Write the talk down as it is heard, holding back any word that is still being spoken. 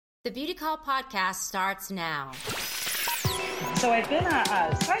The Beauty Call podcast starts now. So I've been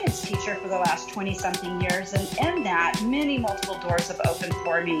a science teacher for the last 20-something years, and in that, multiple doors have opened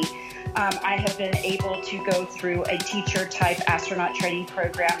for me. I have been able to go through a teacher-type astronaut training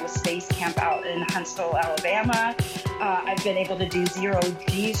program with Space Camp out in Huntsville, Alabama. I've been able to do zero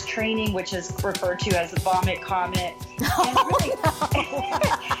G's training, which is referred to as the vomit comet. And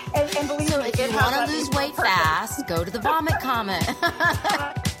believe So me, if you want to lose weight fast, go to the vomit comet.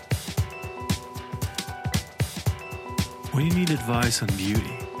 When you need advice on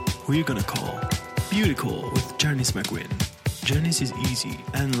beauty, who are you gonna call? Beauty Call with Janice McQueen. Janice is easy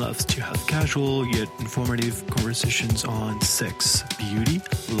and loves to have casual yet informative conversations on sex, beauty,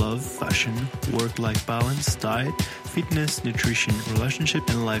 love, fashion, work-life balance, diet, fitness, nutrition, relationship,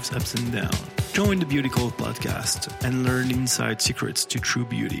 and life's ups and downs. Join the Beauty Call podcast and learn inside secrets to true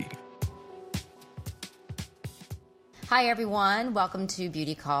beauty. Hi, everyone. Welcome to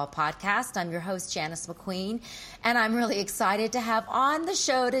Beauty Call podcast. I'm your host, Janice McQueen, and I'm really excited to have on the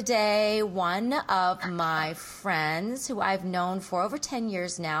show today one of my friends who I've known for over 10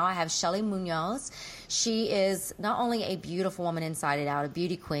 years now. I have Shelly Munoz. She is not only a beautiful woman inside and out, a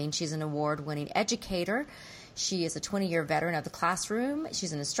beauty queen, she's an award-winning educator. She is a 20-year veteran of the classroom.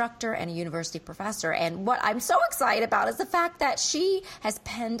 She's an instructor and a university professor. And what I'm so excited about is the fact that she has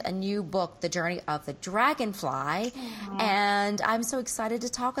penned a new book, The Journey of the Dragonfly. Aww. And I'm so excited to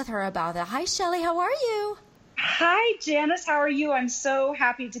talk with her about that. Hi, Shelly. How are you? Hi, Janice. How are you? I'm so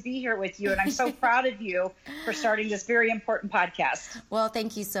happy to be here with you, and I'm so proud of you for starting this very important podcast. Well,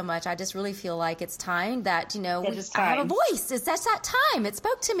 thank you so much. I just really feel like it's time that, I have a voice. That's that time. It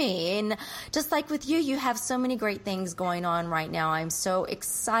spoke to me. And just like with you, you have so many great things going on right now. I'm so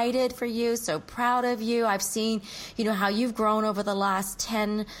excited for you, so proud of you. I've seen, how you've grown over the last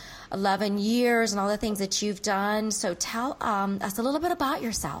 10, 11 years and all the things that you've done. So tell us a little bit about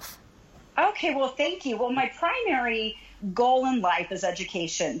yourself. Okay, well, thank you. Well, my primary goal in life is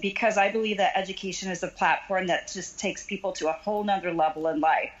education, because I believe that education is a platform that just takes people to a whole nother level in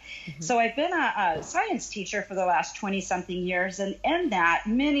life. Mm-hmm. So I've been a science teacher for the last 20-something years, and in that,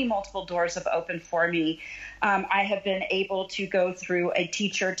 multiple doors have opened for me. I have been able to go through a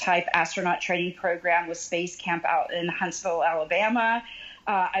teacher-type astronaut training program with Space Camp out in Huntsville, Alabama.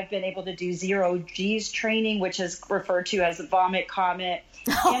 I've been able to do zero G's training, which is referred to as the vomit comet.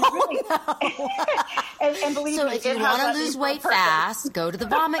 And really, and believe so me, if you want to lose weight fast, go to the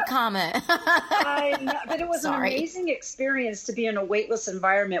vomit comet. I know, but it was an amazing experience to be in a weightless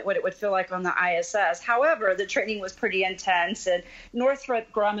environment, what it would feel like on the ISS. However, the training was pretty intense, and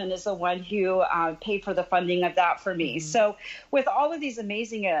Northrop Grumman is the one who paid for the funding of that for me. Mm-hmm. So with all of these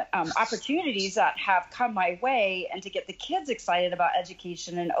amazing opportunities that have come my way, and to get the kids excited about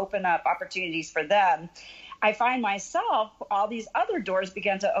education and open up opportunities for them, I find myself, all these other doors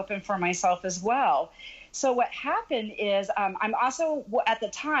began to open for myself as well. So what happened is I'm also, at the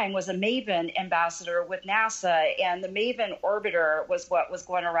time, was a MAVEN ambassador with NASA, and the MAVEN orbiter was what was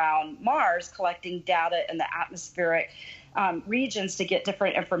going around Mars collecting data in the atmospheric regions to get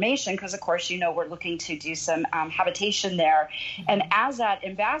different information, because, of course, we're looking to do some habitation there. Mm-hmm. And as that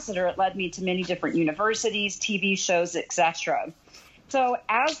ambassador, it led me to many different universities, TV shows, etc. So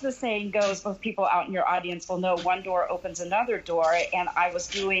as the saying goes, most people out in your audience will know one door opens another door. And I was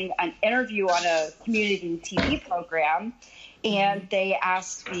doing an interview on a community TV program, and they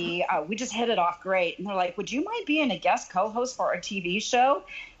asked me, we just hit it off great. And they're like, would you mind being a guest co-host for a TV show?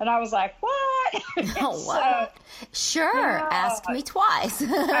 And I was like, what? Oh, what? Sure. Yeah. Ask me twice.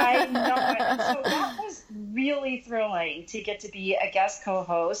 I know it. So that was really thrilling to get to be a guest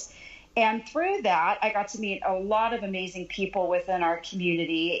co-host. And through that, I got to meet a lot of amazing people within our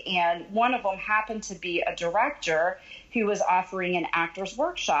community. And one of them happened to be a director who was offering an actor's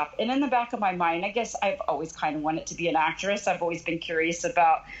workshop. And in the back of my mind, I guess I've always kind of wanted to be an actress. I've always been curious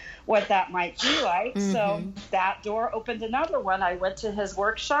about what that might be like. Mm-hmm. So that door opened another one. I went to his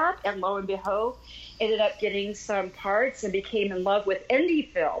workshop, and lo and behold, ended up getting some parts and became in love with indie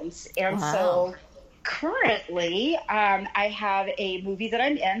films. And so currently, I have a movie that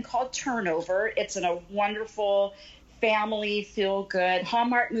I'm in called Turnover. It's in a wonderful family, feel-good,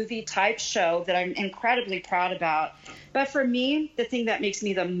 Hallmark movie type show that I'm incredibly proud about. But for me, the thing that makes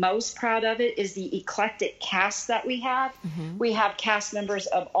me the most proud of it is the eclectic cast that we have. Mm-hmm. We have cast members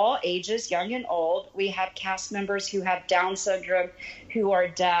of all ages, young and old. We have cast members who have Down syndrome, who are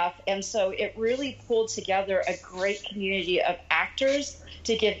deaf. And so it really pulled together a great community of actors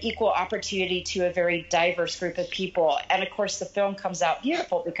to give equal opportunity to a very diverse group of people. And of course, the film comes out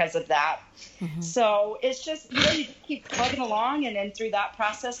beautiful because of that. Mm-hmm. So it's just, you keep plugging along, and then through that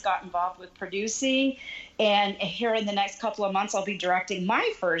process got involved with producing And here in the next couple of months, I'll be directing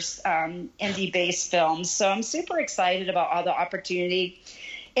my first indie-based film. So I'm super excited about all the opportunity.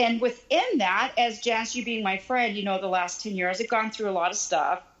 And within that, as Janice, you being my friend, you know, the last 10 years, I've gone through a lot of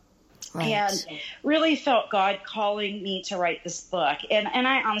stuff. Right. And really felt God calling me to write this book. And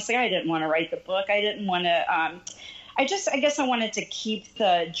I honestly, I didn't want to write the book. I didn't want to, I guess I wanted to keep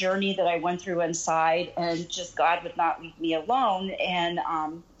the journey that I went through inside, and just God would not leave me alone. And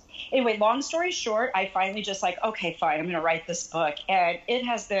anyway, long story short, I finally just like, okay, fine, I'm going to write this book. And it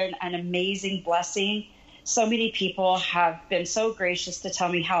has been an amazing blessing. So many people have been so gracious to tell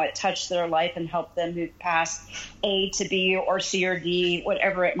me how it touched their life and helped them move past A to B or C or D,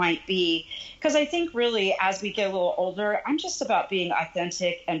 whatever it might be. Because I think really as we get a little older, I'm just about being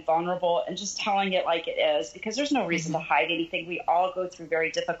authentic and vulnerable and just telling it like it is, because there's no reason to hide anything. We all go through very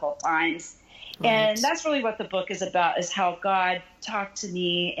difficult times. Right. And that's really what the book is about, is how God talked to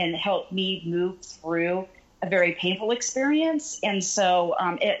me and helped me move through a very painful experience. And so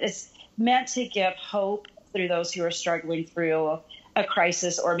it's meant to give hope through those who are struggling through a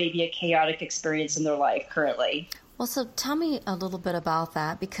crisis or maybe a chaotic experience in their life currently. Well, so tell me a little bit about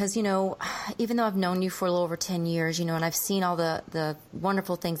that, because, you know, even though I've known you for a little over 10 years, you know, and I've seen all the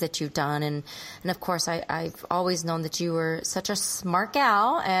wonderful things that you've done. And of course, I've always known that you were such a smart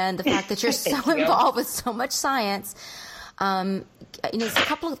gal, and the fact that you're so involved with so much science. You know, there's a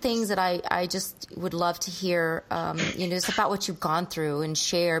couple of things that I just would love to hear, you know, just about what you've gone through and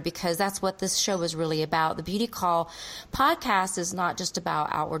share, because that's what this show is really about. The Beauty Call podcast is not just about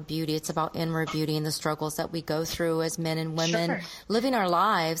outward beauty. It's about inward beauty and the struggles that we go through as men and women, living our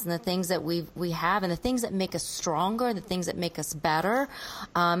lives, and the things that we have, and the things that make us stronger, the things that make us better.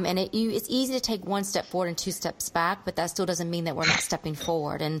 And it's easy to take one step forward and two steps back, but that still doesn't mean that we're not stepping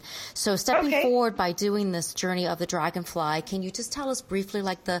forward. And so stepping forward by doing this journey of the dragonfly, can you just tell us briefly,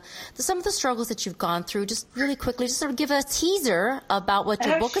 like some of the struggles that you've gone through, just really quickly, just sort of give a teaser about what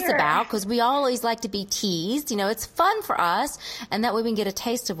your book is about, because we always like to be teased. You know, it's fun for us, and that way we can get a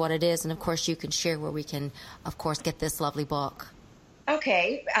taste of what it is. And of course, you can share where we can, of course, get this lovely book.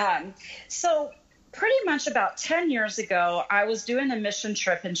 Okay. So pretty much about 10 years ago, I was doing a mission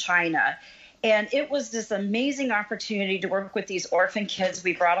trip in China. And it was this amazing opportunity to work with these orphan kids.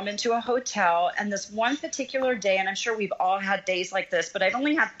 We brought them into a hotel, and this one particular day, and I'm sure we've all had days like this, but I've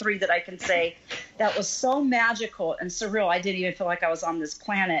only had 3 that I can say that was so magical and surreal. I didn't even feel like I was on this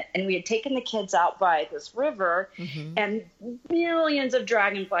planet. And we had taken the kids out by this river, and millions of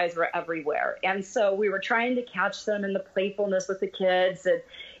dragonflies were everywhere. And so we were trying to catch them in the playfulness with the kids. And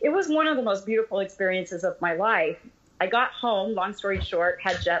it was one of the most beautiful experiences of my life. I got home, long story short,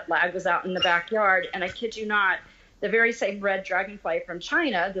 had jet lag, was out in the backyard, and I kid you not, the very same red dragonfly from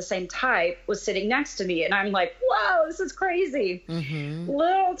China, the same type, was sitting next to me. And I'm like, whoa, this is crazy.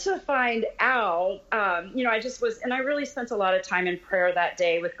 Little to find out, you know, I just was, and I really spent a lot of time in prayer that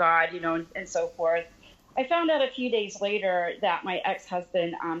day with God, you know, and so forth. I found out a few days later that my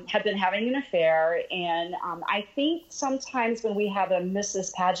ex-husband had been having an affair. And I think sometimes when we have a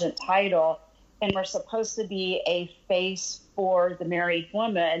Mrs. Pageant title, and we're supposed to be a face for the married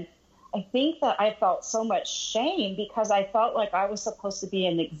woman, I think that I felt so much shame, because I felt like I was supposed to be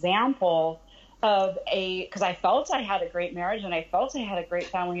an example of because I felt I had a great marriage and I felt I had a great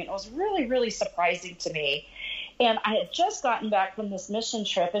family, and it was really, really surprising to me. And I had just gotten back from this mission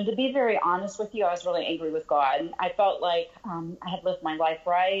trip, and to be very honest with you, I was really angry with God. I felt like I had lived my life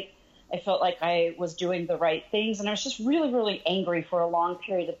right. I felt like I was doing the right things, and I was just really, really angry for a long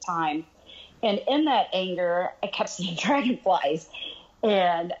period of time. And in that anger, I kept seeing dragonflies.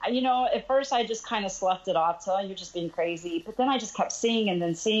 And, you know, at first I just kind of sloughed it off, till you're just being crazy. But then I just kept seeing and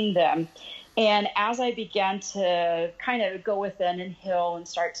then seeing them. And as I began to kind of go within and heal and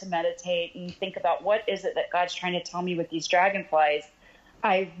start to meditate and think about what is it that God's trying to tell me with these dragonflies,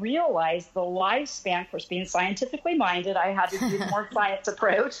 I realized the lifespan, of course, being scientifically minded, I had to do the more science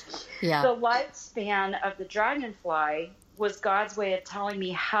approach. Yeah. The lifespan of the dragonfly was God's way of telling me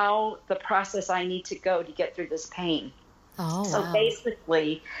how the process I need to go to get through this pain. So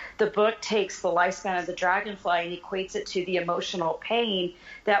basically, the book takes the lifespan of the dragonfly and equates it to the emotional pain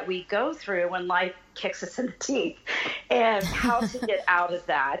that we go through when life kicks us in the teeth, and how to get out of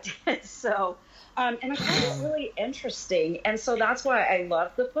that. So, and I find it really interesting. And so that's why I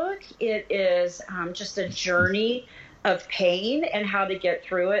love the book. It is just a journey of pain and how to get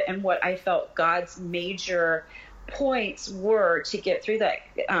through it, and what I felt God's major points were to get through that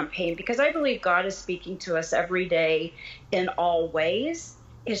pain, because I believe God is speaking to us every day in all ways.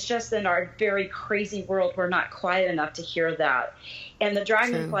 it's just in our very crazy world, we're not quiet enough to hear that. And the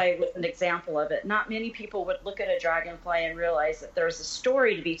dragonfly was an example of it. Not many people would look at a dragonfly and realize that there's a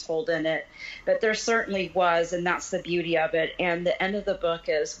story to be told in it, but there certainly was, and that's the beauty of it. And the end of the book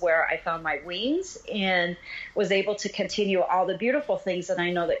is where I found my wings and was able to continue all the beautiful things that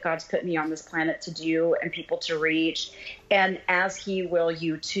I know that God's put me on this planet to do and people to reach. And as He will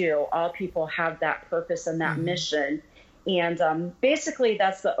you too. All people have that purpose and that mission. And basically,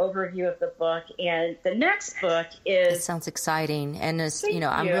 that's the overview of the book. And the next book is... It sounds exciting. And,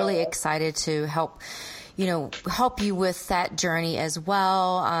 I'm really excited to help you with that journey as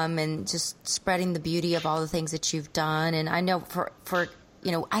well, and just spreading the beauty of all the things that you've done. And I know for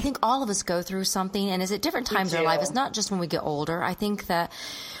I think all of us go through something, and it's at different times in our life. It's not just when we get older. I think that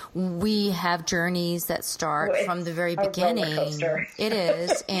we have journeys that start from the very beginning. It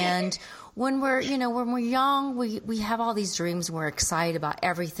is. And when we're young, we have all these dreams and we're excited about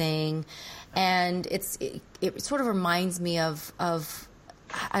everything. And it sort of reminds me of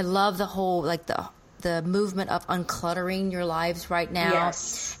I love the whole, like the movement of uncluttering your lives right now.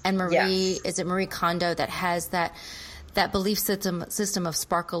 Yes. And is it Marie Kondo that has that belief system of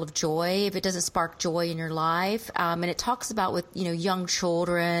sparkle of joy, if it doesn't spark joy in your life. And it talks about with, young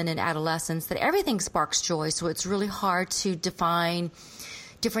children and adolescents that everything sparks joy. So it's really hard to define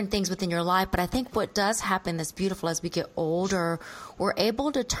different things within your life. But I think what does happen that's beautiful as we get older, we're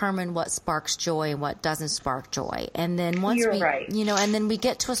able to determine what sparks joy and what doesn't spark joy. And then once and then we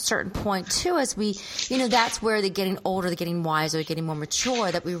get to a certain point too, as we, that's where they're getting older, they're getting wiser, they're getting more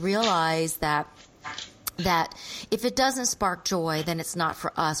mature, that we realize that if it doesn't spark joy, then it's not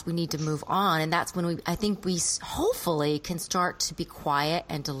for us. We need to move on. And that's when I think we hopefully can start to be quiet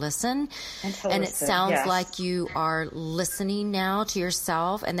and to listen. And it sounds like you are listening now to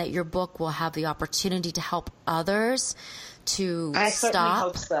yourself, and that your book will have the opportunity to help others to stop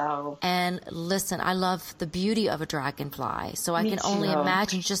hope so. And listen. I love the beauty of a dragonfly. So I can only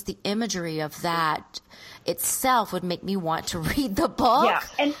imagine just the imagery of that itself would make me want to read the book. Yeah,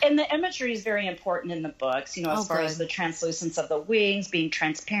 and the imagery is very important in the books, as far as the translucence of the wings, being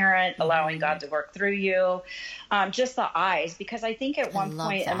transparent, allowing God to work through you, just the eyes, because I think at one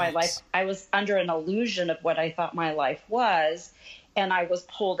point in my life, I was under an illusion of what I thought my life was. And I was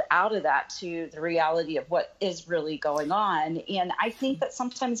pulled out of that to the reality of what is really going on. And I think that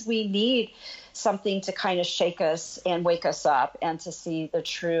sometimes we need something to kind of shake us and wake us up and to see the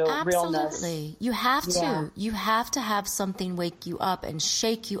true realness. Absolutely. You have to. Yeah. You have to have something wake you up and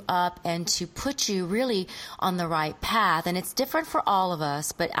shake you up and to put you really on the right path. And it's different for all of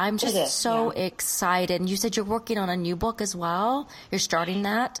us, but I'm just so excited. And you said you're working on a new book as well. You're starting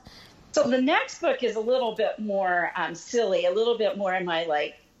that? So the next book is a little bit more silly, a little bit more in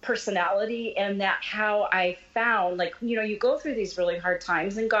my personality, and that how I found you go through these really hard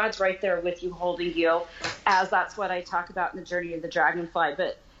times and God's right there with you, holding you, as that's what I talk about in the journey of the dragonfly.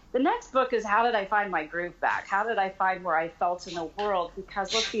 But the next book is how did I find my groove back? How did I find where I felt in the world?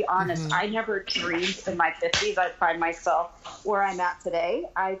 Because let's be honest, I never dreamed in my 50s I'd find myself where I'm at today.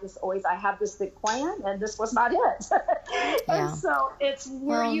 I had this big plan, and this was not it. And so it's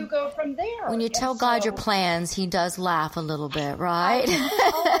where you go from there. When you tell God your plans, He does laugh a little bit, right?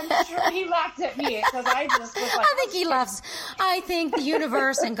 I'm sure He laughed at me, because I just was like... I think He laughs. I think the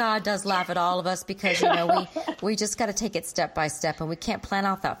universe and God does laugh at all of us, because, we just got to take it step by step, and we can't plan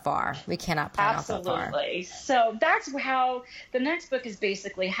out that far. We cannot plan out that far. Absolutely. So that's how the next book is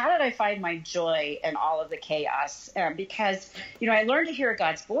basically, how did I find my joy in all of the chaos? Because, I learned to hear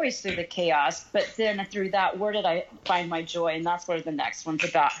God's voice through the chaos, but then through that, where did I find my joy? And that's where the next one's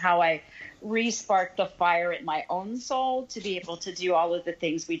about, how I re-sparked the fire in my own soul to be able to do all of the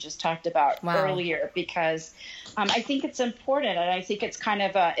things we just talked about earlier, because I think it's important, and I think it's kind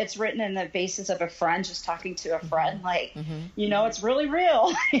of it's written in the basis of a friend just talking to a friend, it's really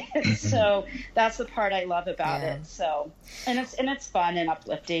real. So that's the part I love about it. So, and it's fun and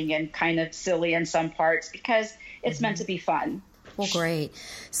uplifting and kind of silly in some parts, because it's meant to be fun. Well, great.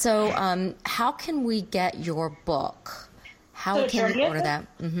 So how can we get your book? How can we order that?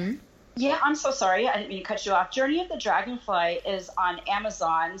 Yeah, I'm so sorry. I didn't mean to cut you off. Journey of the Dragonfly is on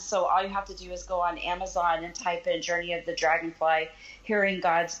Amazon. So all you have to do is go on Amazon and type in Journey of the Dragonfly, Hearing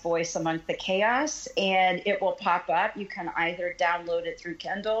God's Voice Amongst the Chaos, and it will pop up. You can either download it through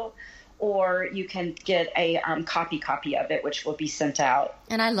Kindle, or you can get a copy of it, which will be sent out.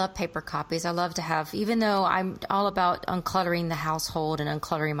 And I love paper copies. I love to have, even though I'm all about uncluttering the household and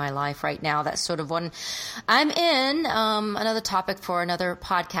uncluttering my life right now, that's sort of one I'm in, another topic for another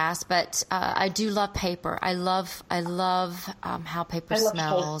podcast, but I do love paper. I love how paper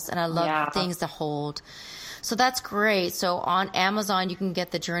smells, and I love things to hold. So that's great. So on Amazon, you can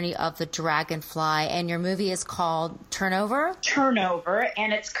get The Journey of the Dragonfly, and your movie is called Turnover? Turnover,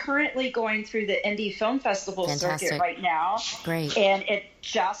 and it's currently going through the Indie Film Festival circuit right now. Great. And it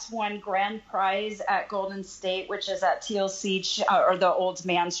just won grand prize at Golden State, which is at TLC, or the Old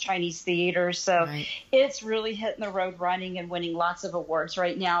Man's Chinese Theater. So it's really hitting the road running and winning lots of awards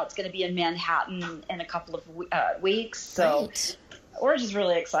right now. It's going to be in Manhattan in a couple of weeks. So we're just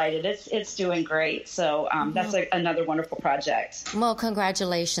really excited. It's doing great. So that's another wonderful project. Well,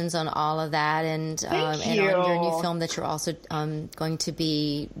 congratulations on all of that, and on your new film that you're also going to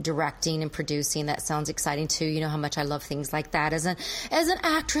be directing and producing. That sounds exciting too. You know how much I love things like that. As an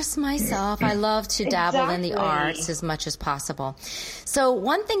actress myself, I love to dabble in the arts as much as possible. So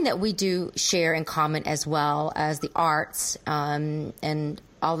one thing that we do share in common as well as the arts and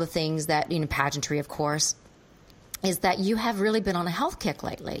all the things that, pageantry, of course, is that you have really been on a health kick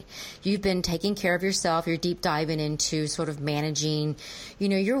lately. You've been taking care of yourself. You're deep diving into sort of managing,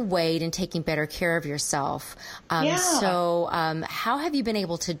 your weight and taking better care of yourself. So how have you been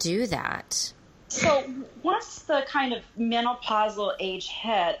able to do that? So once the kind of menopausal age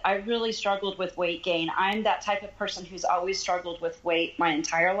hit, I really struggled with weight gain. I'm that type of person who's always struggled with weight my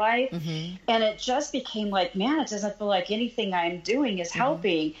entire life. And it just became like, man, it doesn't feel like anything I'm doing is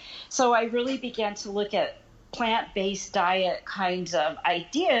helping. So I really began to look at plant-based diet kinds of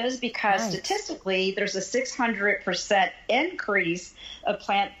ideas because statistically there's a 600% increase of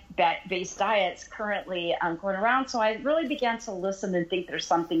plant-based diets currently going around. So I really began to listen and think there's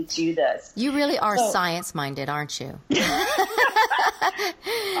something to this. You really are science-minded, aren't you?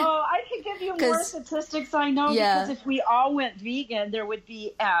 I could give you more statistics, I know, because if we all went vegan, there would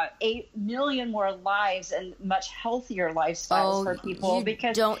be 8 million more lives and much healthier lifestyles for people.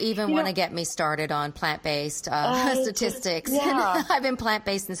 Because don't even want to get me started on plant-based statistics. I've been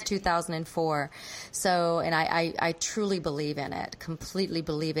plant-based since 2004. So, and I truly believe in it, completely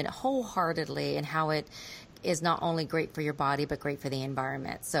believe in it wholeheartedly, and how it is not only great for your body, but great for the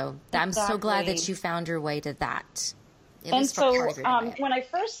environment. So I'm so glad that you found your way to that. And so when I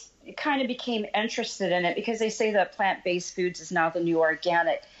first kind of became interested in it, because they say that plant-based foods is now the new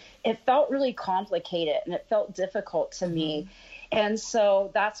organic, it felt really complicated and it felt difficult to me. And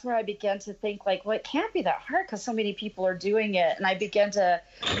so that's where I began to think like, well, it can't be that hard because so many people are doing it. And I began to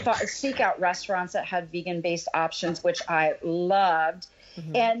seek out restaurants that had vegan-based options, which I loved.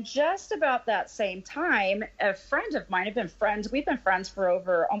 And just about that same time, a friend of mine, we've been friends for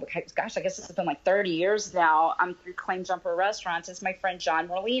over, I guess it's been like 30 years now, through Claim Jumper Restaurants. It's my friend John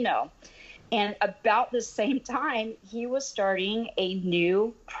Merlino. And about the same time, he was starting a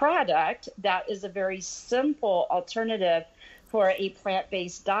new product that is a very simple alternative for a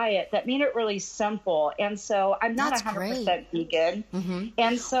plant-based diet that made it really simple. And so I'm not 100% vegan.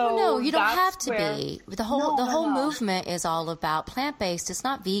 And so no, you don't have to be. The whole movement is all about plant-based. It's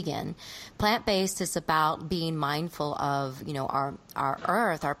not vegan. Plant-based is about being mindful of, our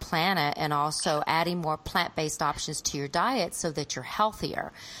earth, our planet, and also adding more plant-based options to your diet so that you're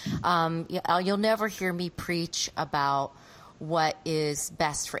healthier. You'll never hear me preach about what is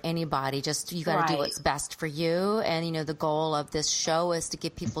best for anybody. Just you got to do what's best for you. And the goal of this show is to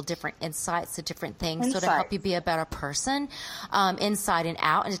give people different insights to different things, so to help you be a better person, inside and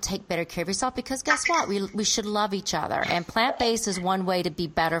out, and to take better care of yourself. Because guess what? We should love each other. And plant-based is one way to be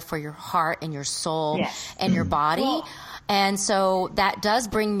better for your heart and your soul and your body. Well, and so that does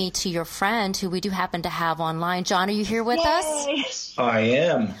bring me to your friend who we do happen to have online. John, are you here with us? I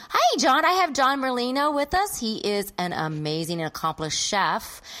am. Hi, John. I have John Merlino with us. He is an amazing and accomplished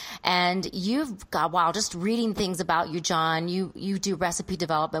chef. And you've got, just reading things about you, John, you do recipe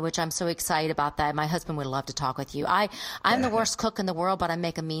development, which I'm so excited about that. My husband would love to talk with you. I'm the worst cook in the world, but I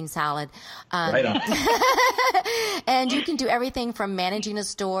make a mean salad. Right on. And you can do everything from managing a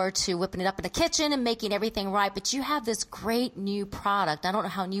store to whipping it up in the kitchen and making everything right. But you have this great new product. I don't know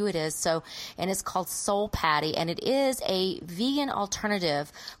how new it is. And it's called Soul Patty, and it is a vegan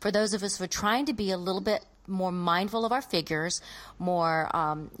alternative for those of us who are trying to be a little bit more mindful of our figures, more,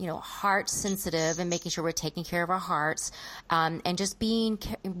 heart sensitive, and making sure we're taking care of our hearts, and just being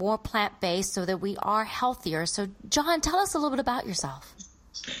more plant-based so that we are healthier. So, John, tell us a little bit about yourself.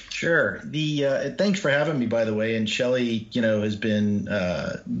 Sure. Thanks for having me, by the way. And Shelley, has been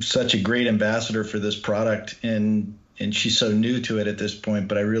such a great ambassador for this product, and she's so new to it at this point.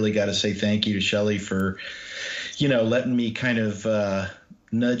 But I really got to say thank you to Shelley for, letting me kind of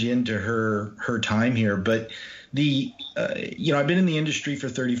nudge into her time here. But I've been in the industry for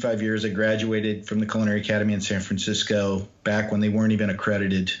 35 years. I graduated from the Culinary Academy in San Francisco back when they weren't even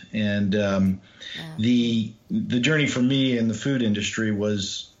accredited. And the journey for me in the food industry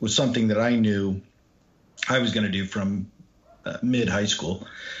was something that I knew I was going to do from mid high school.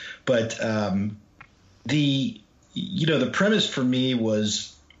 But the premise for me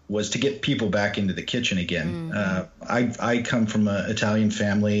was to get people back into the kitchen again. I come from an Italian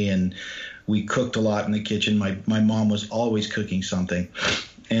family, and we cooked a lot in the kitchen. My mom was always cooking something,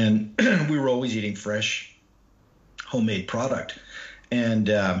 and we were always eating fresh, homemade product. And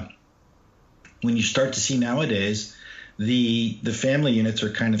when you start to see nowadays, the family units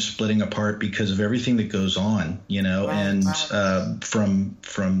are kind of splitting apart because of everything that goes on, and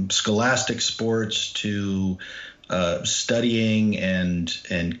from scholastic sports to studying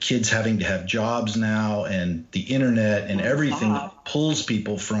and kids having to have jobs now, and the internet and everything that pulls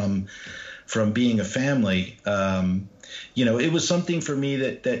people from being a family. It was something for me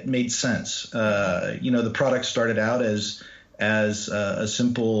that made sense. The product started out as a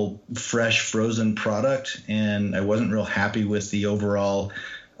simple, fresh, frozen product, and I wasn't real happy with the overall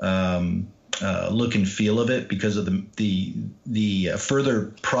look and feel of it because of the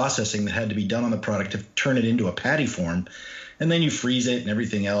further processing that had to be done on the product to turn it into a patty form, and then you freeze it and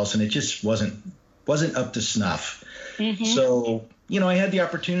everything else, and it just wasn't up to snuff. So I had the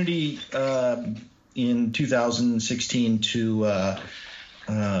opportunity in 2016 to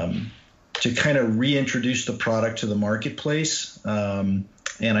kind of reintroduce the product to the marketplace. And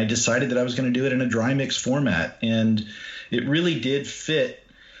I decided that I was going to do it in a dry mix format. And it really did fit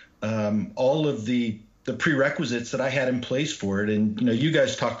all of the prerequisites that I had in place for it. And, you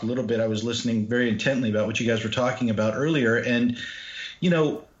guys talked a little bit. I was listening very intently about what you guys were talking about earlier. And,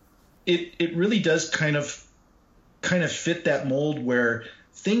 it really does kind of fit that mold where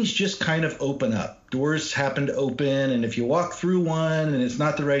things just kind of open up. Doors happen to open, and if you walk through one and it's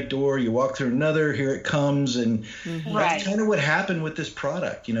not the right door, you walk through another, here it comes. And that's kind of what happened with this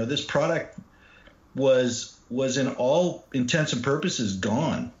product. This product was in all intents and purposes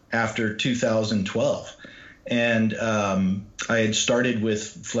gone after 2012. And I had started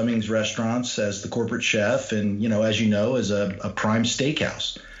with Fleming's Restaurants as the corporate chef, and, as you know, as a prime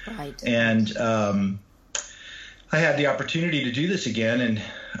steakhouse. Right. And I had the opportunity to do this again,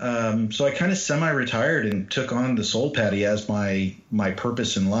 and so I kind of semi-retired and took on the Soul Patty as my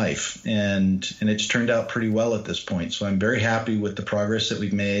purpose in life, and it's turned out pretty well at this point. So I'm very happy with the progress that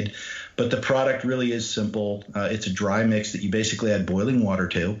we've made. But the product really is simple. It's a dry mix that you basically add boiling water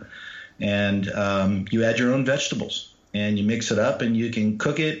to, and you add your own vegetables, and you mix it up, and you can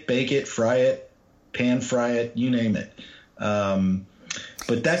cook it, bake it, fry it, pan fry it, you name it.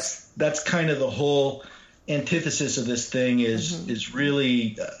 But that's kind of the whole antithesis of this thing is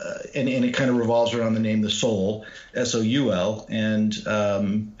really and it kind of revolves around the name, the Soul, Soul, and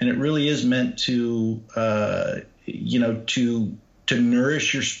it really is meant to to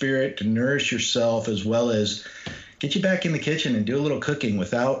nourish your spirit, to nourish yourself, as well as get you back in the kitchen and do a little cooking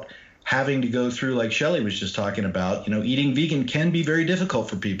without having to go through, like Shelley was just talking about. Eating vegan can be very difficult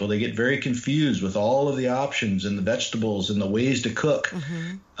for people. They get very confused with all of the options and the vegetables and the ways to cook.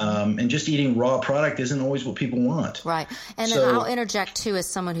 And just eating raw product isn't always what people want. Right. And then I'll interject, too, as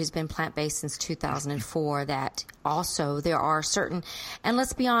someone who's been plant-based since 2004, that also there are certain, and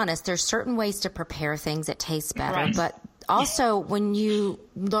let's be honest, there's certain ways to prepare things that taste better. Right. But also, when you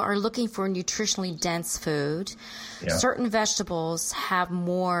are looking for nutritionally dense food, certain vegetables have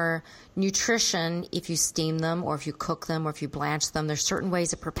more nutrition if you steam them or if you cook them or if you blanch them. There's certain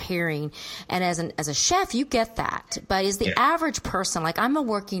ways of preparing. And as a chef, you get that. But as the average person, like I'm a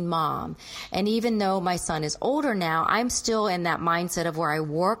working mom, and even though my son is older now, I'm still in that mindset of where I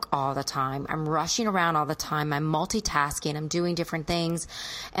work all the time. I'm rushing around all the time. I'm multitasking. I'm doing different things.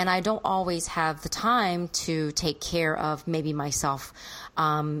 And I don't always have the time to take care of maybe myself,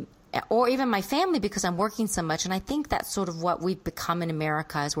 or even my family, because I'm working so much. And I think that's sort of what we've become in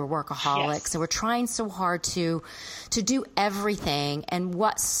America, as we're workaholics. And we're trying so hard to do everything. And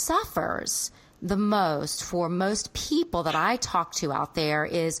what suffers the most for most people that I talk to out there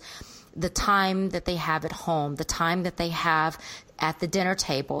is the time that they have at home, the time that they have at the dinner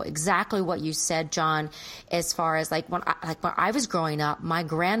table. Exactly what you said, John, as far as like when I was growing up, my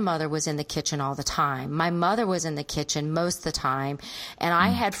grandmother was in the kitchen all the time. My mother was in the kitchen most of the time, and I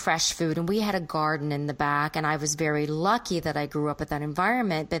had fresh food, and we had a garden in the back, and I was very lucky that I grew up at that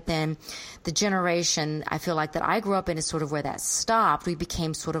environment. But then the generation I feel like that I grew up in is sort of where that stopped. We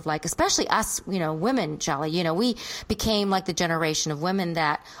became sort of like, especially us, women, Shelley, we became like the generation of women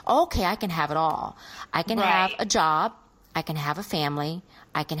that, okay, I can have it all. I can have a job. I can have a family,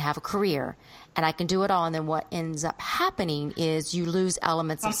 I can have a career, and I can do it all. And then what ends up happening is you lose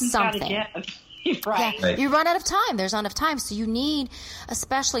elements of something. Right. Yeah, you run out of time. There's not enough time. So you need,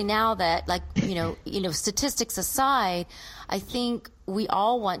 especially now that, statistics aside, I think we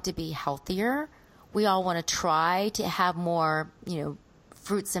all want to be healthier. we all want to try to have more,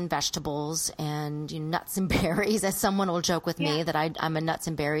 fruits and vegetables and nuts and berries, as someone will joke with me that I'm a nuts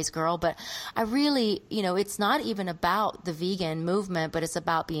and berries girl. But I really, it's not even about the vegan movement, but it's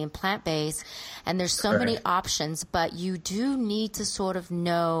about being plant-based. And there's so many options, but you do need to sort of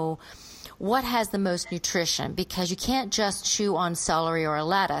know what has the most nutrition, because you can't just chew on celery or a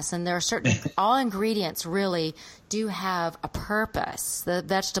lettuce. And there are certain, all ingredients really do have a purpose. The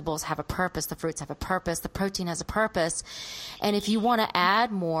vegetables have a purpose. The fruits have a purpose. The protein has a purpose. And if you want to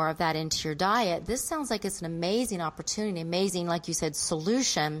add more of that into your diet, this sounds like it's an amazing opportunity, amazing, like you said,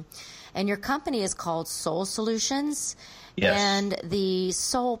 solution. And your company is called Soul Solutions. Yes. And the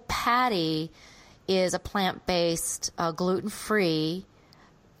Soul Patty is a plant-based, gluten-free,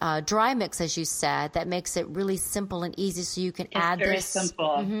 dry mix, as you said, that makes it really simple and easy. So you can add this.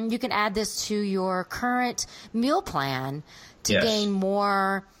 Simple. You can add this to your current meal plan to gain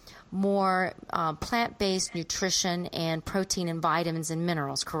more plant-based nutrition and protein and vitamins and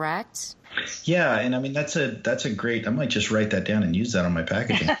minerals. Correct? Yeah, and I mean that's a great. I might just write that down and use that on my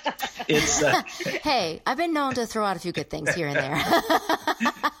packaging. It's hey, I've been known to throw out a few good things here and there.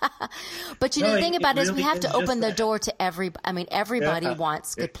 But the thing about it is we have to open the door to everybody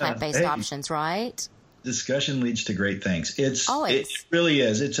wants good plant-based options, right? Discussion leads to great things. Always. It really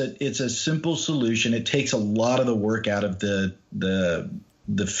is. It's a simple solution. It takes a lot of the work out of the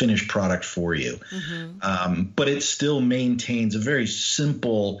finished product for you, but it still maintains a very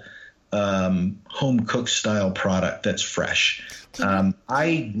simple home cooked style product that's fresh. Tell me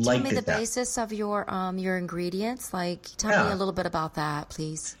the that. basis of your ingredients. Like, tell me a little bit about that,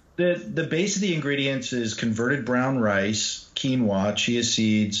 please. The base of the ingredients is converted brown rice, quinoa, chia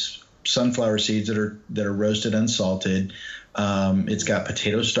seeds, sunflower seeds that are roasted unsalted. It's got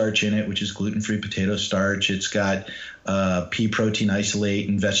potato starch in it, which is gluten-free potato starch. It's got pea protein isolate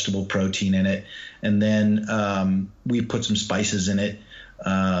and vegetable protein in it. And then we put some spices in it,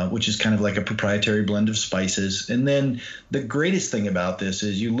 which is kind of like a proprietary blend of spices. And then the greatest thing about this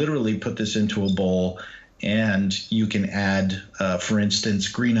is you literally put this into a bowl and you can add, for instance,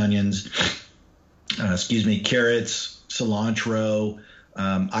 green onions, carrots, cilantro.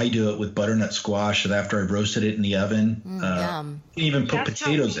 I do it with butternut squash after I've roasted it in the oven. Yum. You can even put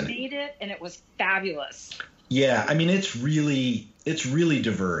potatoes in it. That's how we made it, and it was fabulous. Yeah, I mean it's really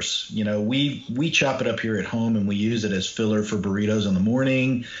diverse. We chop it up here at home and we use it as filler for burritos in the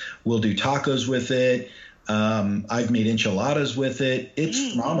morning. We'll do tacos with it. I've made enchiladas with it.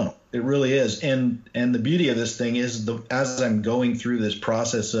 It's phenomenal. It really is. And the beauty of this thing is as I'm going through this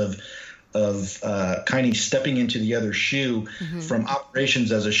process of kind of stepping into the other shoe from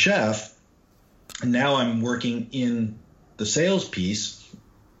operations as a chef, now I'm working in the sales piece,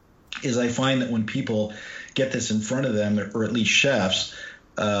 is I find that when people get this in front of them, or at least chefs,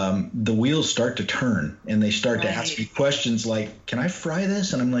 the wheels start to turn and they start to ask me questions like, can I fry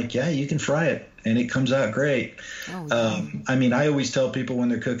this? And I'm like, yeah, you can fry it. And it comes out great. I mean, I always tell people when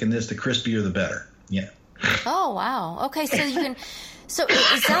they're cooking this, the crispier, the better. Yeah. Oh, wow. Okay. So you can, so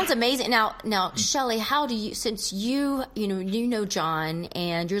it sounds amazing. Now, Shelley, how do you, since you know John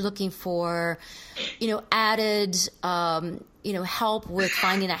and you're looking for, added, help with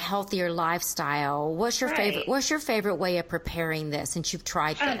finding a healthier lifestyle, what's your favorite way of preparing this since you've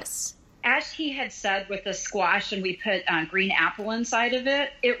tried this? As he had said with the squash, and we put green apple inside of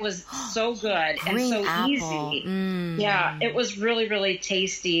it, it was so good and so easy. Yeah, it was really, really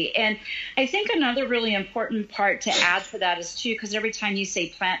tasty. And I think another really important part to add to that is, too, because every time you say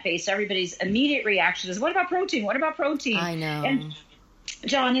plant-based, everybody's immediate reaction is, what about protein? What about protein? I know. And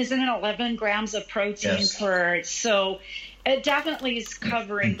John, isn't it 11 grams of protein per? So it definitely is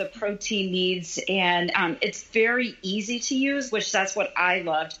covering the protein needs, and it's very easy to use, which that's what I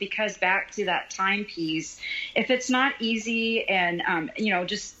loved, because back to that time piece, if it's not easy and,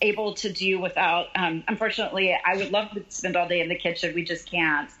 just able to do without, unfortunately, I would love to spend all day in the kitchen. We just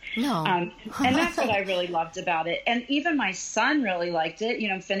can't. No. And that's what I really loved about it. And even my son really liked it.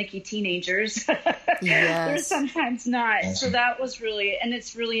 Finicky teenagers. They're sometimes not. Awesome. So that was really, and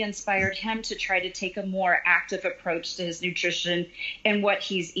it's really inspired him to try to take a more active approach to his nutrition and what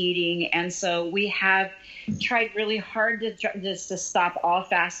he's eating. And so we have tried really hard to stop all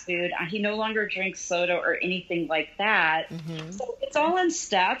fast food. He no longer drinks soda or anything like that. So it's all in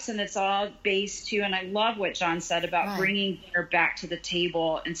steps, and it's all based to, and I love what John said about bringing dinner back to the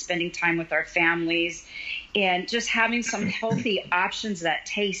table and spending time with our families and just having some healthy options that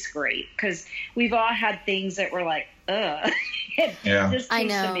taste great, because we've all had things that were like, ugh. I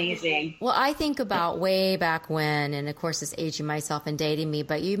know. Amazing. Well, I think about way back when, and of course it's aging myself and dating me,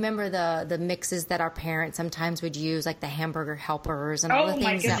 but you remember the mixes that our parents sometimes would use, like the hamburger helpers and all the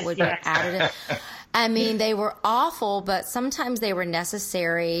things that would be added. I mean, they were awful, but sometimes they were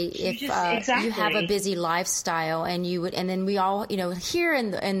necessary if you have a busy lifestyle, and then we all, here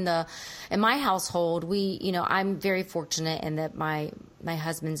in my household, I'm very fortunate in that my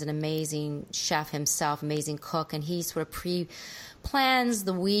husband's an amazing chef himself, amazing cook, and he sort of plans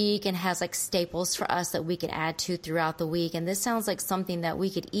the week and has like staples for us that we can add to throughout the week. And this sounds like something that we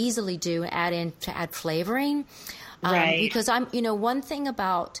could easily do and add flavoring. Right. Because one thing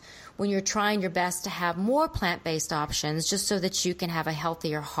about when you're trying your best to have more plant-based options, just so that you can have a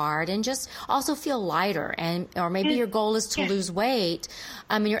healthier heart and just also feel lighter, or maybe your goal is to lose weight.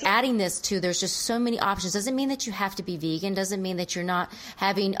 You're adding this to, there's just so many options. Doesn't mean that you have to be vegan. Doesn't mean that you're not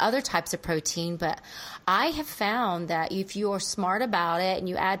having other types of protein. But I have found that if you are smart about it and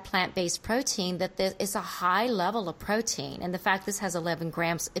you add plant-based protein, that it's a high level of protein. And the fact this has 11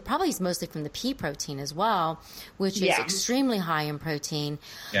 grams, it probably is mostly from the pea protein as well, which is extremely high in protein.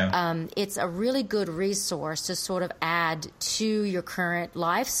 Yeah. It's a really good resource to sort of add to your current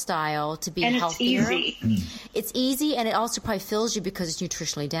lifestyle to be healthier. It's easy. It's easy, and it also probably fills you because it's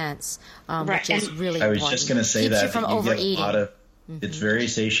nutritionally dense, which is really important. I was just going to say that. Keeps you from overeating. It's very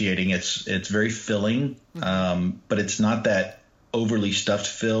satiating. It's very filling, but it's not that overly stuffed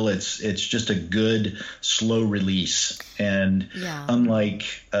fill. It's just a good slow release. And unlike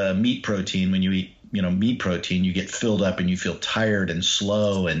meat protein, when you eat meat protein, you get filled up and you feel tired and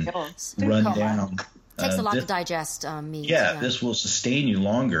slow and run down. It takes a lot to digest meat. Yeah, this will sustain you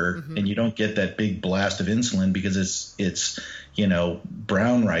longer, and you don't get that big blast of insulin because it's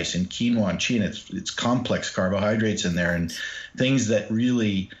brown rice and quinoa and chia. It's complex carbohydrates in there and things that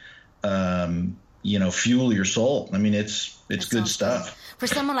really fuel your soul. I mean, it's good stuff. For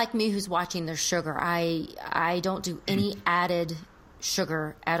someone like me who's watching their sugar, I don't do any added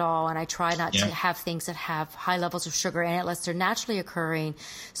sugar at all, and I try not to have things that have high levels of sugar in it unless they're naturally occurring.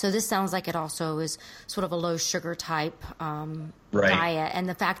 So this sounds like it also is sort of a low sugar type diet, and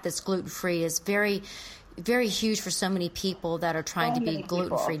the fact that it's gluten-free is very, very huge for so many people that are trying to be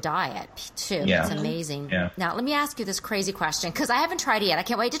gluten-free diet too. Yeah. It's amazing. Yeah. Now let me ask you this crazy question, because I haven't tried it yet. I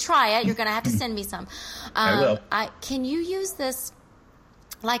can't wait to try it. You're going to have to send me some. I will. Can you use this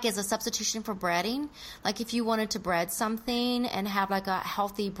like as a substitution for breading? Like if you wanted to bread something and have like a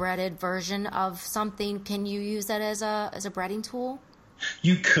healthy breaded version of something, can you use that as a breading tool?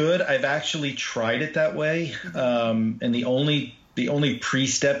 You could. I've actually tried it that way. And the only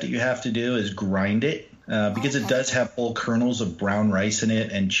pre-step that you have to do is grind it because it does have whole kernels of brown rice in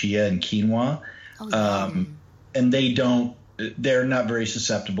it and chia and quinoa. And they're not very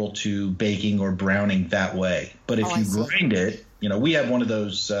susceptible to baking or browning that way. But if you grind it, we have one of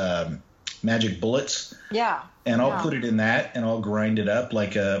those magic bullets. Yeah. And I'll put it in that and I'll grind it up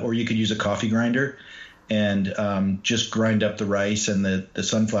or you could use a coffee grinder and just grind up the rice and the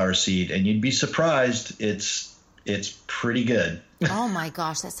sunflower seed. And you'd be surprised. It's pretty good. Oh my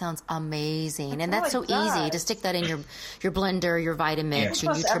gosh, that sounds amazing. And that's so easy to stick that in your blender, your Vitamix,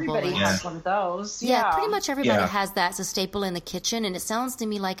 your NutriBullet. Everybody has one of those. Yeah, pretty much everybody has that. It's a staple in the kitchen. And it sounds to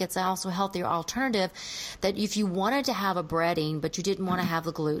me like it's also a healthier alternative that if you wanted to have a breading, but you didn't want to have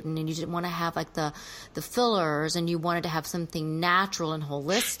the gluten and you didn't want to have like the fillers and you wanted to have something natural and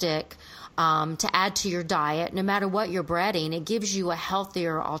holistic, to add to your diet, no matter what you're breading, it gives you a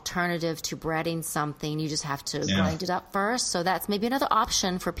healthier alternative to breading something. You just have to grind it up first. So that's maybe another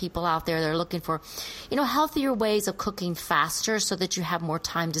option for people out there that are looking for, healthier ways of cooking faster so that you have more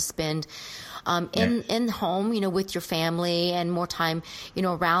time to spend in home, with your family and more time,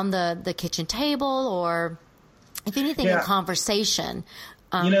 around the kitchen table or if anything in conversation.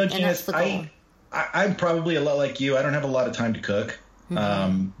 Janice, I'm probably a lot like you. I don't have a lot of time to cook.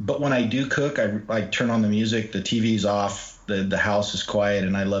 But when I do cook, I turn on the music, the TV's off, the house is quiet,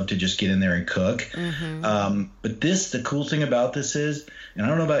 and I love to just get in there and cook. But the cool thing about this is, and I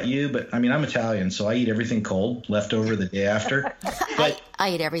don't know about you, but I mean, I'm Italian, so I eat everything cold, leftover the day after. But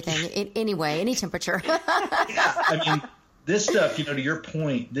I eat everything anyway, any temperature. I mean, this stuff, to your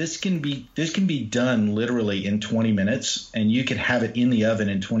point, this can be done literally in 20 minutes, and you can have it in the oven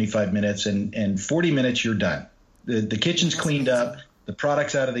in 25 minutes, and 40 minutes you're done. The kitchen's cleaned up. The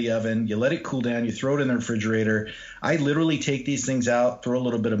product's out of the oven. You let it cool down. You throw it in the refrigerator. I literally take these things out, throw a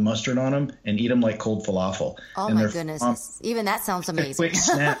little bit of mustard on them, and eat them like cold falafel. Oh, my goodness. Even that sounds amazing. Quick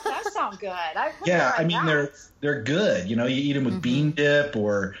snap. That sounds good. They're good. You eat them with bean dip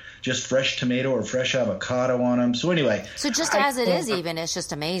or just fresh tomato or fresh avocado on them. So anyway. So just as it is even, it's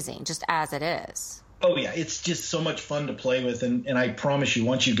just amazing, just as it is. Oh, yeah. It's just so much fun to play with. And I promise you,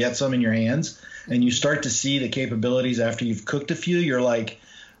 once you get some in your hands and you start to see the capabilities after you've cooked a few, you're like,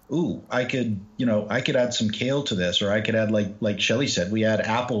 ooh, I could add some kale to this, or I could add, like Shelley said, we add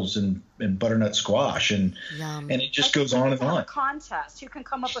apples and butternut squash, and it just goes on and on. Contest. Who can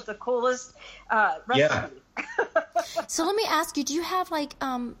come up with the coolest recipe? Yeah. So let me ask you, do you have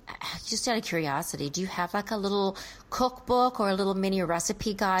just out of curiosity, do you have like a little cookbook or a little mini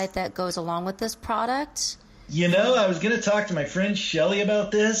recipe guide that goes along with this product? I was going to talk to my friend Shelley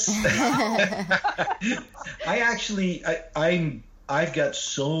about this. I've got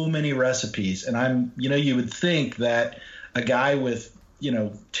so many recipes, and you would think that a guy with,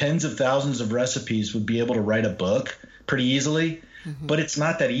 tens of thousands of recipes would be able to write a book pretty easily, but it's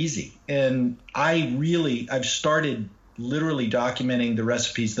not that easy. And I've started literally documenting the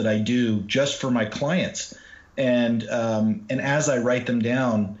recipes that I do just for my clients. And as I write them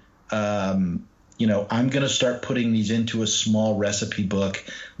down, I'm going to start putting these into a small recipe book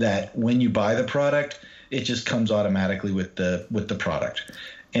that when you buy the product, it just comes automatically with the product.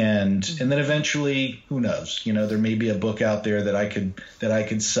 And then eventually, who knows, there may be a book out there that I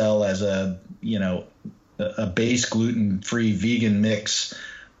could sell as a base gluten-free vegan mix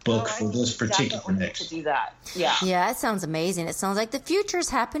book for this particular mix. To do that. Yeah, it sounds amazing. It sounds like the future is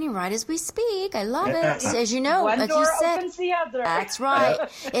happening right as we speak. I love it. As you know, one like door you said, opens the other. That's right.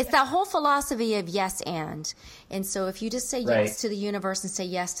 It's that whole philosophy of yes and so if you just say yes to the universe and say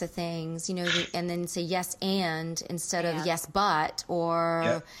yes to things, and then say yes and instead of yes but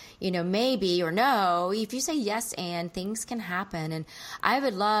or maybe or no, if you say yes and, things can happen. And I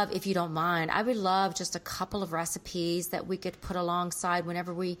would love, if you don't mind, just a couple of recipes that we could put alongside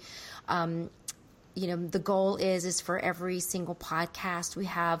whenever we the goal is for every single podcast we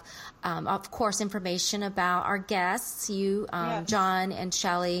have, of course, information about our guests, John and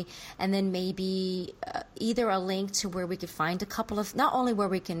Shelley, and then maybe either a link to where we could find a couple of, not only where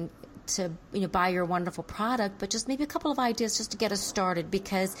we can buy your wonderful product, but just maybe a couple of ideas just to get us started,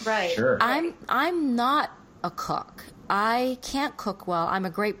 because I'm not a cook. I can't cook well. I'm a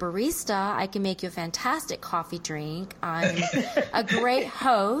great barista. I can make you a fantastic coffee drink. I'm a great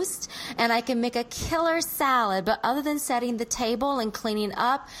host, and I can make a killer salad. But other than setting the table and cleaning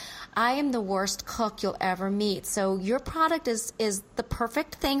up, I am the worst cook you'll ever meet. So your product is the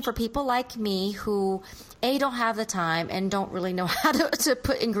perfect thing for people like me who, A, don't have the time and don't really know how to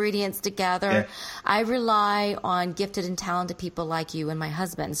put ingredients together. Yeah. I rely on gifted and talented people like you and my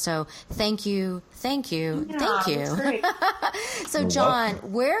husband. So thank you. That's great. So John,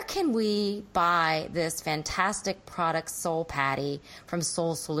 where can we buy this fantastic product, Soul Patty, from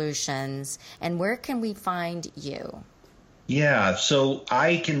Soul Solutions? And where can we find you? Yeah, so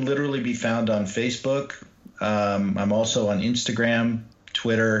I can literally be found on Facebook. I'm also on Instagram,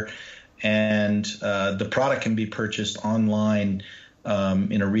 Twitter, and the product can be purchased online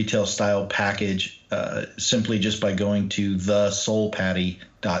in a retail style package simply just by going to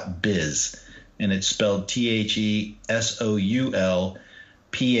thesoulpatty.biz. And it's spelled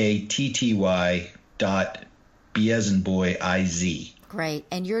TheSoulPatty.B as in boy, I-Z. Great.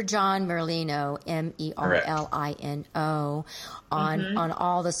 And you're John Merlino, Merlino, on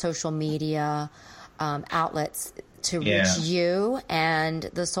all the social media outlets to reach you. And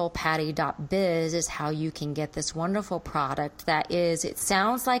thesoulpatty.biz is how you can get this wonderful product that is, it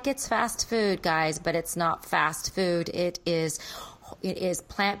sounds like it's fast food, guys, but it's not fast food. It is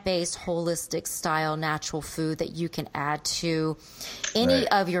plant-based, holistic style, natural food that you can add to any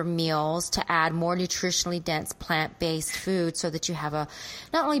of your meals to add more nutritionally dense plant-based food so that you have a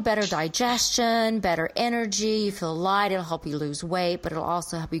not only better digestion, better energy, you feel light, it'll help you lose weight, but it'll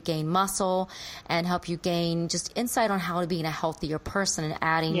also help you gain muscle and help you gain just insight on how to be a healthier person and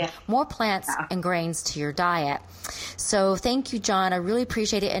adding more plants and grains to your diet. So thank you, John. I really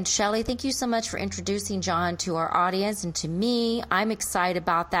appreciate it. And Shelley, thank you so much for introducing John to our audience and to me. I'm excited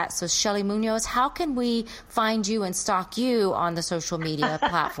about that. So Shelley Munoz, how can we find you and stalk you on the social media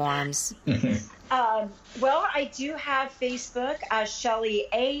platforms? Well, I do have Facebook, Shelley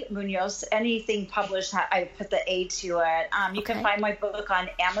A. Munoz. Anything published, I put the A to it. You can find my book on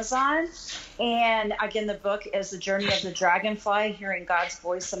Amazon. And again, the book is The Journey of the Dragonfly, Hearing God's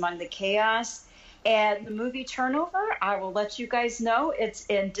Voice Among the Chaos. And the movie Turnover, I will let you guys know. It's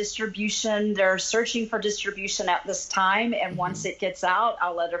in distribution. They're searching for distribution at this time. And once it gets out,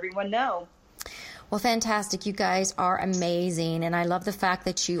 I'll let everyone know. Well, fantastic. You guys are amazing. And I love the fact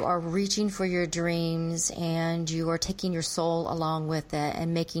that you are reaching for your dreams and you are taking your soul along with it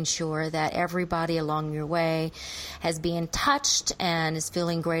and making sure that everybody along your way has been touched and is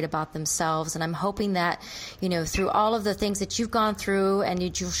feeling great about themselves. And I'm hoping that, through all of the things that you've gone through and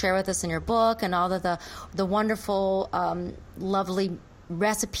you'll share with us in your book and all of the wonderful, lovely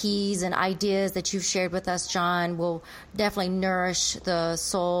recipes and ideas that you've shared with us, John, will definitely nourish the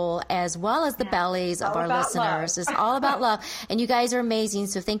soul as well as the bellies of our listeners. It's all about love. And you guys are amazing.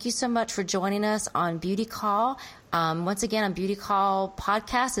 So thank you so much for joining us on Beauty Call. Once again, on Beauty Call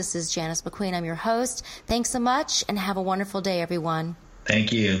Podcast, this is Janice McQueen. I'm your host. Thanks so much, and have a wonderful day, everyone.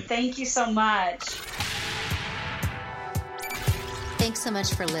 Thank you. Thank you so much. Thanks so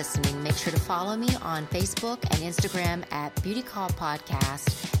much for listening. Make sure to follow me on Facebook and Instagram at Beauty Call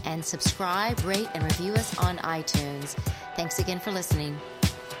Podcast, and subscribe, rate, and review us on iTunes. Thanks again for listening.